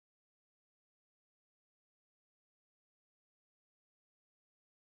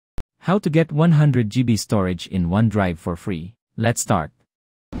How to get 100 GB storage in OneDrive for free. Let's start.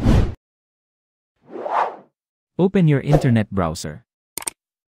 Open your internet browser.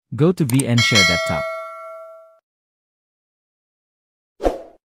 Go to vnshare.top.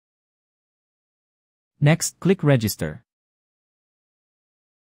 Next, click Register.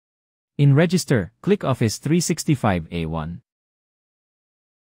 In Register, click Office 365 A1.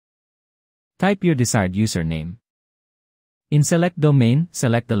 Type your desired username. In Select Domain,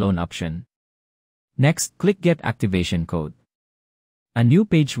 select the loan option. Next, click Get Activation Code. A new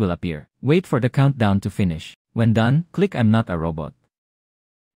page will appear. Wait for the countdown to finish. When done, click I'm not a robot.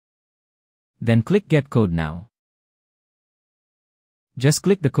 Then click Get Code Now. Just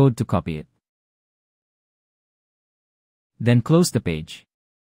click the code to copy it. Then close the page.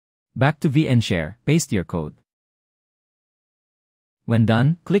 Back to vnshare, paste your code. When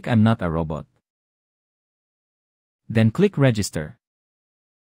done, click I'm not a robot. Then click Register.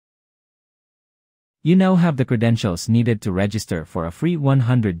 You now have the credentials needed to register for a free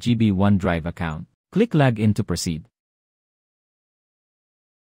 100 GB OneDrive account. Click Login to proceed.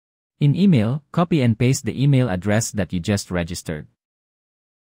 In Email, copy and paste the email address that you just registered.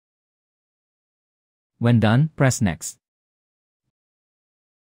 When done, press Next.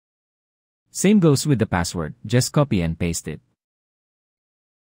 Same goes with the password, just copy and paste it.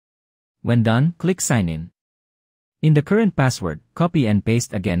 When done, click Sign In. In the current password, copy and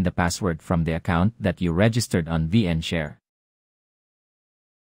paste again the password from the account that you registered on vnshare.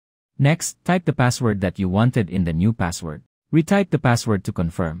 Next, type the password that you wanted in the new password. Retype the password to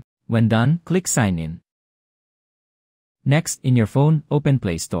confirm. When done, click Sign In. Next, in your phone, open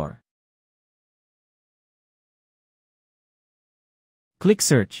Play Store. Click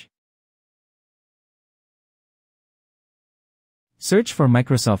Search. Search for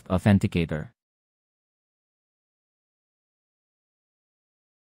Microsoft Authenticator.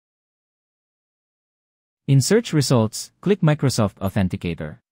 In search results, click Microsoft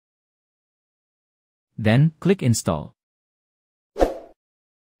Authenticator. Then, click Install.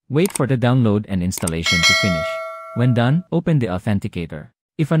 Wait for the download and installation to finish. When done, open the Authenticator.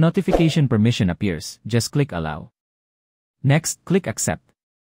 If a notification permission appears, just click Allow. Next, click Accept.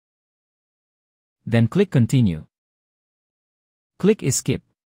 Then click Continue. Click Skip.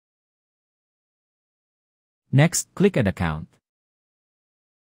 Next, click Add Account.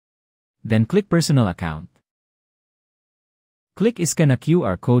 Then click Personal Account. Click Scan a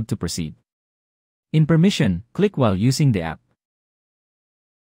QR code to proceed. In Permission, click while using the app.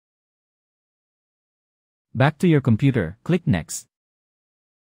 Back to your computer, click Next.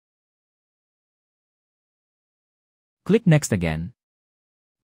 Click Next again.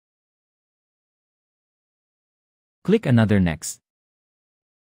 Click another Next.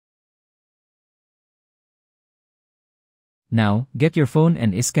 Now, get your phone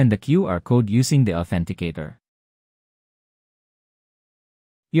and scan the QR code using the Authenticator.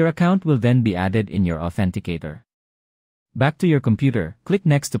 Your account will then be added in your Authenticator. Back to your computer, click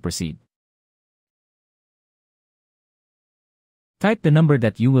Next to proceed. Type the number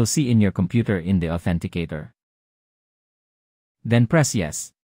that you will see in your computer in the Authenticator. Then press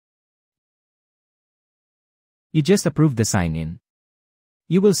Yes. You just approved the sign-in.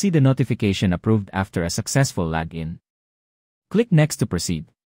 You will see the notification approved after a successful login. Click Next to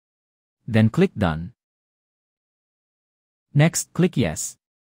proceed. Then click Done. Next, click Yes.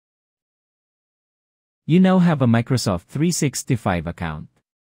 You now have a Microsoft 365 account.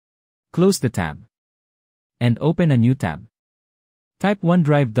 Close the tab. And open a new tab. Type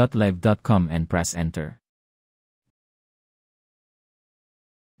onedrive.live.com and press Enter.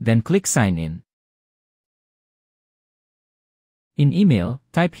 Then click Sign In. In Email,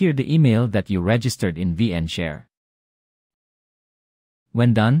 type here the email that you registered in vnshare.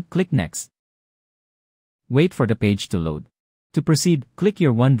 When done, click Next. Wait for the page to load. To proceed, click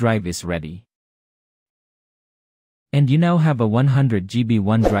Your OneDrive is ready. And you now have a 100 GB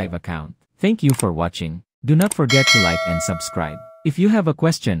OneDrive account. Thank you for watching. Do not forget to like and subscribe. If you have a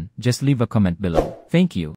question, just leave a comment below. Thank you.